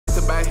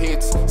back-to-back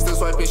hits. Still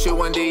swiping shit,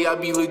 one day I'll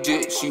be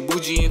legit. She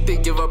bougie and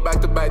thick, give her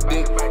back-to-back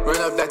dick.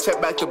 Run up that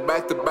check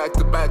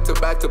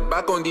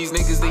back-to-back on these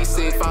niggas, they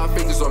say 5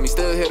 figures on me.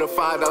 Still hit a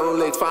 $5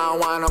 lick, fine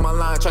wine on my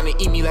line, tryna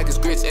eat me like it's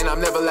grits, and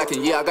I'm never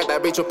lacking. Yeah, I got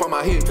that bitch up on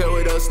my hip. Play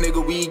with us,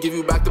 nigga, we give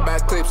you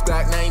back-to-back clips.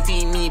 Glock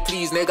 19, me,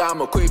 please, nigga,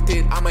 I'm equipped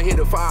it. I'ma hit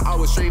it 5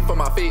 hours straight for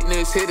my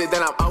fitness. Hit it,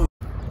 then I'm out.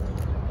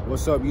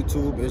 What's up,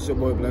 YouTube? It's your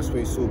boy Blessed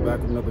Way Sue, back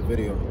with another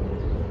video.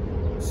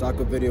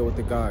 Soccer video with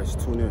the guys.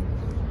 Tune in.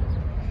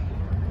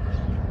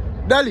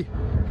 Dali,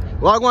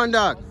 Wagwan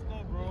dog. What's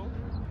up, bro?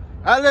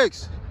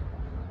 Alex,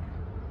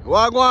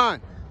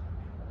 Wagwan.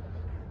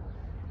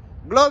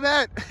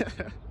 Globet.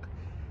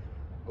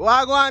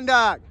 Wagwan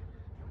dog.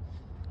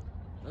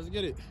 Let's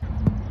get it.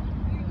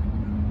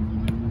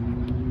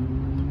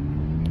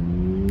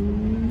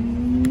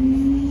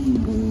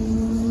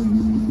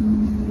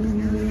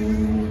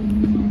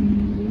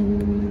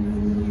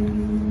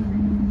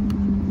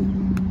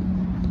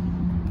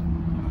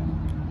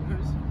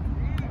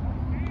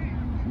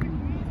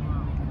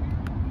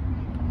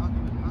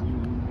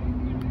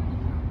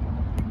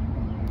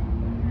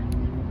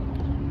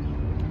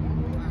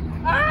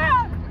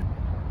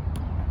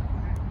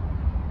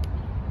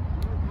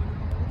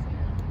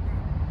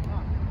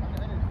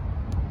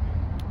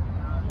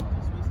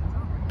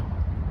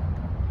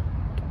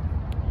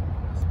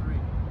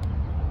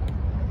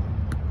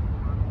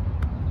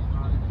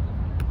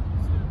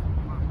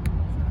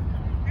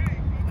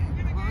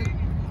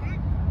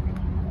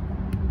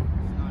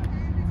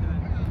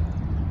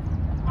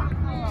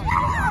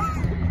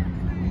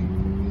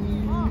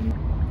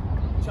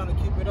 Trying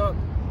to keep it up.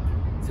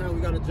 10,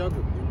 we gotta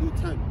juggle. We do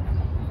 10.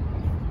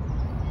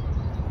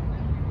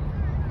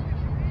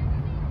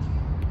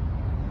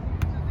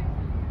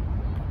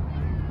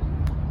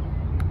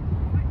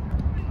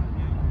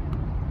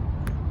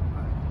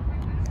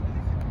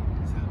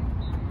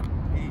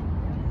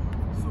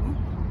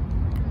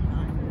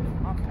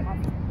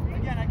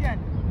 Again.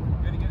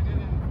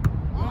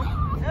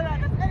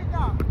 Let's get it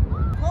down.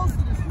 Close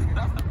to this nigga.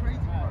 That's the crazy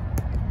part.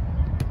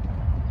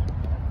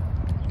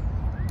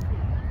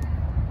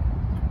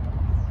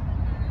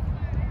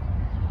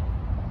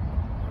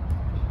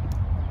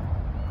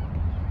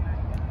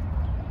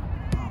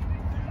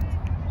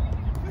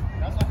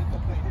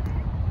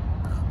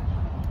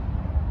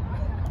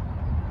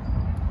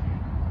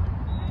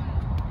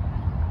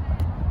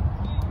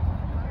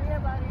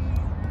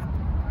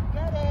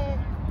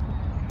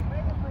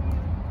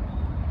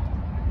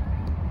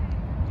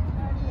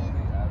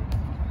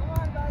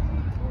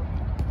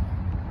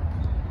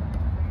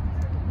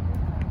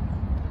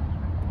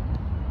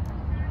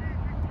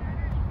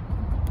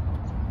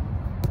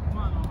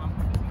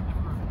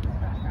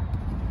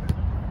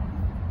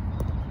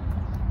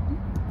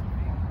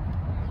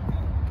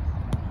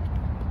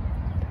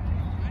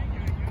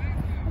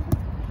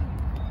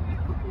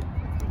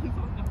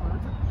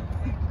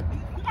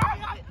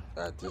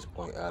 At this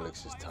point,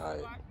 Alex is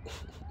tired.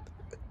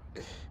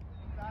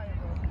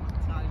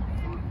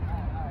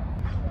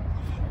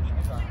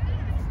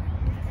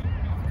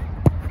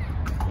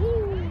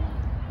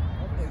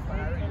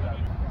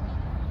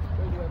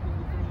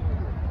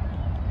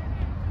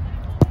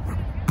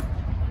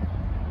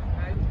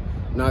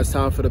 Now it's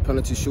time for the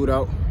penalty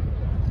shootout.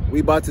 We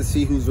about to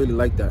see who's really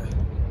like that.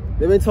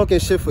 They've been talking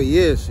shit for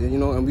years, you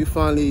know, and we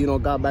finally, you know,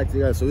 got back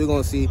together. So we're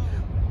gonna see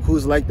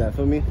who's like that.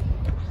 Feel me?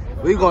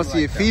 We gonna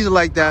see if he's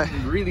like that. He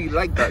really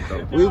like that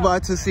though. We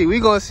about to see.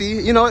 We gonna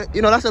see. You know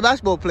that's a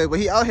basketball player, but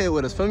he out here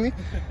with us. Feel me?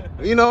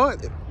 You know,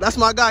 that's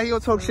my guy. He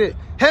don't talk shit.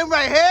 Him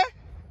right here.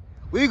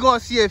 We gonna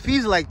see if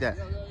he's like that.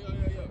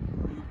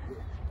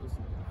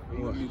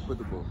 Where you put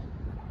the ball?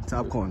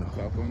 Top corner.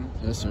 Top corner?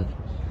 Yes, sir.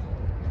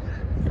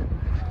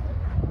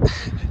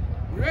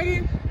 You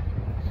ready?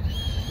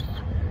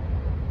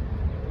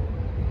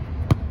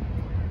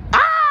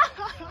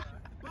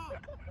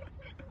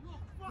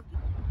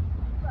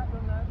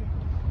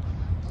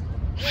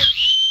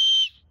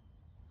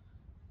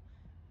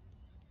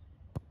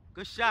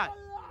 Good shot.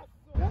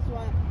 That's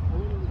why I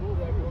went in the goal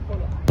there.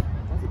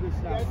 That's a good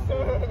shot. Yes,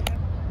 sir.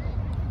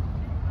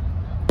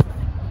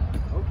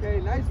 Okay,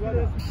 nice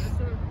runner. Yes,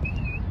 sir.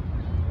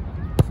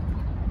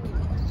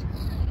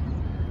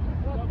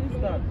 What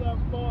is that?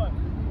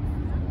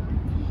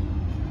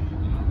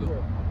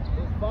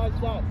 It's 5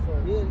 shots,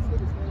 sir. Yeah, this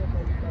nigga's standing up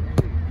like he's got to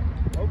shoot.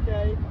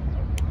 Okay.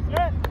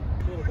 Yes.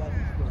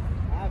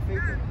 I have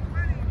faith in him.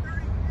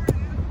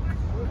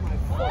 Oh my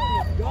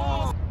fucking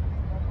God.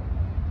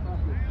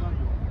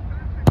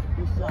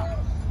 Good shot.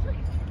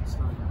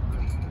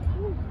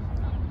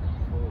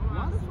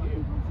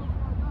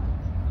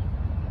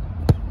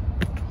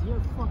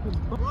 You're fucking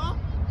bro.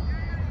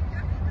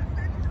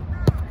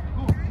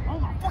 Oh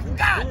my fucking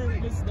God. That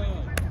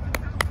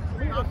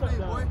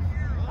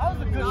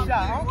was a good shot. I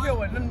don't care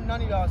what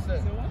none of y'all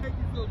said. So what make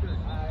you feel good?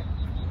 Alright.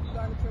 You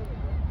got to train,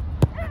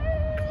 bro.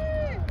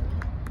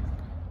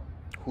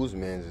 Whose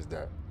man's is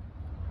that?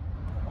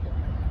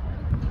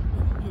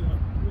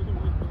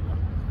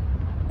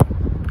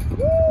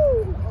 Woo!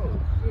 Oh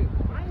shit.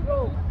 I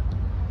don't.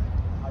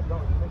 You're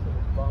missing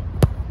this bump.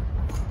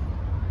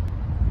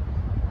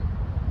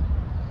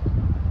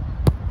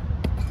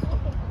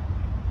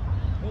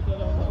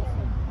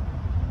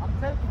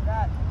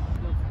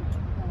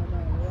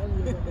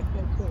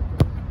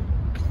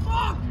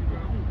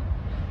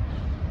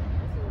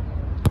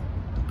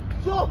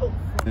 go.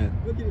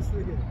 Look at this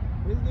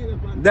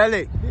nigga.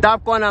 Dele,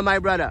 top corner, my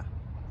brother.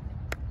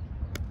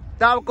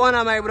 Top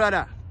corner, my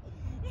brother.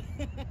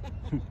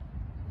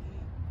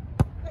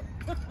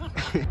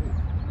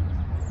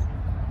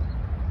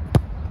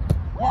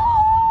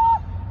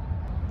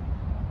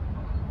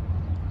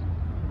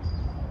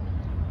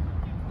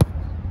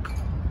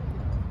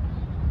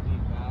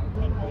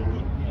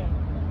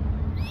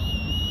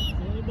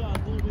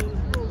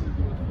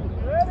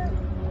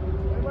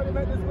 Everybody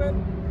make this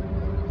win.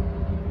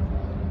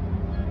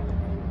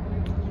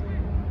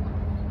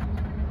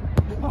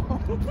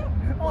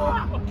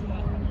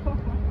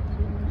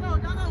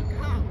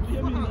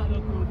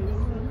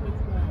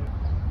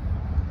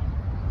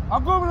 I'll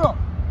go over there.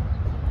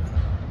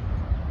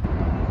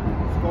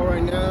 Score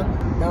right now.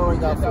 That one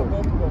got 4.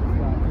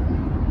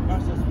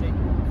 That's just me. You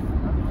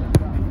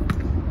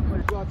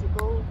got to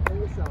go and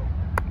yourself.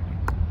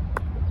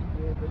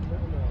 Yeah, but you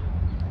don't know.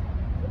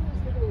 Look at this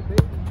nigga with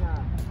baby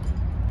now.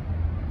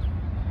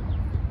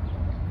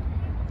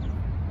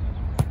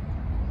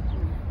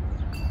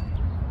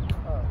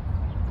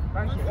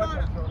 Thank you. Middle.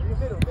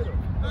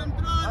 I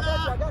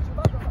got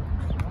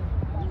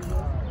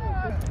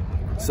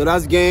you. So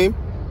that's game.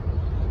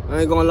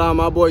 I ain't gonna lie,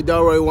 my boy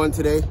Delroy won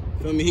today.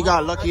 Feel me? He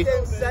got lucky. I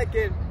came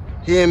second.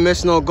 He ain't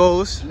miss no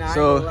goals. Nah,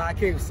 So I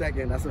came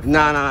second. That's a fact.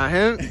 nah,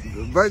 him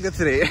burger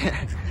today.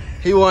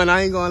 He won.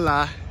 I ain't gonna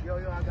lie. Yo,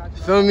 I got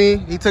you. Feel me?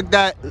 He took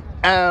that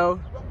L.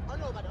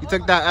 He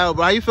took that L,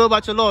 bro. How you feel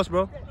about your loss,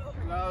 bro?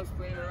 I was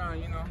playing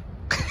around, you know.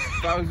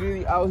 If I was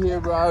really out here,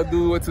 bro, I'll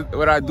do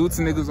what I do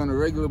to niggas on the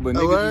regular, but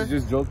niggas is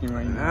just joking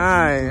right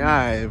now.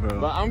 Alright,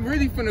 bro. But I'm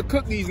really finna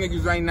cook these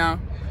niggas right now.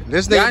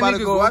 This nigga Y'all about to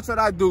niggas go. watch what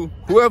I do.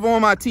 Whoever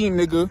on my team,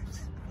 nigga.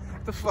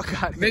 Get the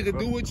fuck out here, Nigga, bro.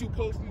 do what you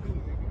supposed to do,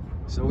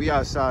 nigga. So we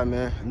outside,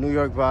 man. New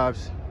York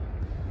vibes.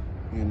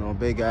 You know,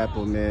 Big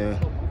Apple, man.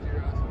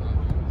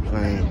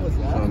 Playing,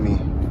 feel me?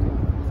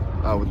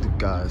 Out with the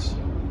guys.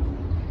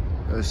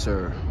 Yes,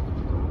 sir.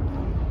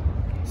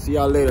 See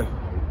y'all later.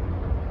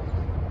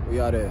 We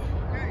out there.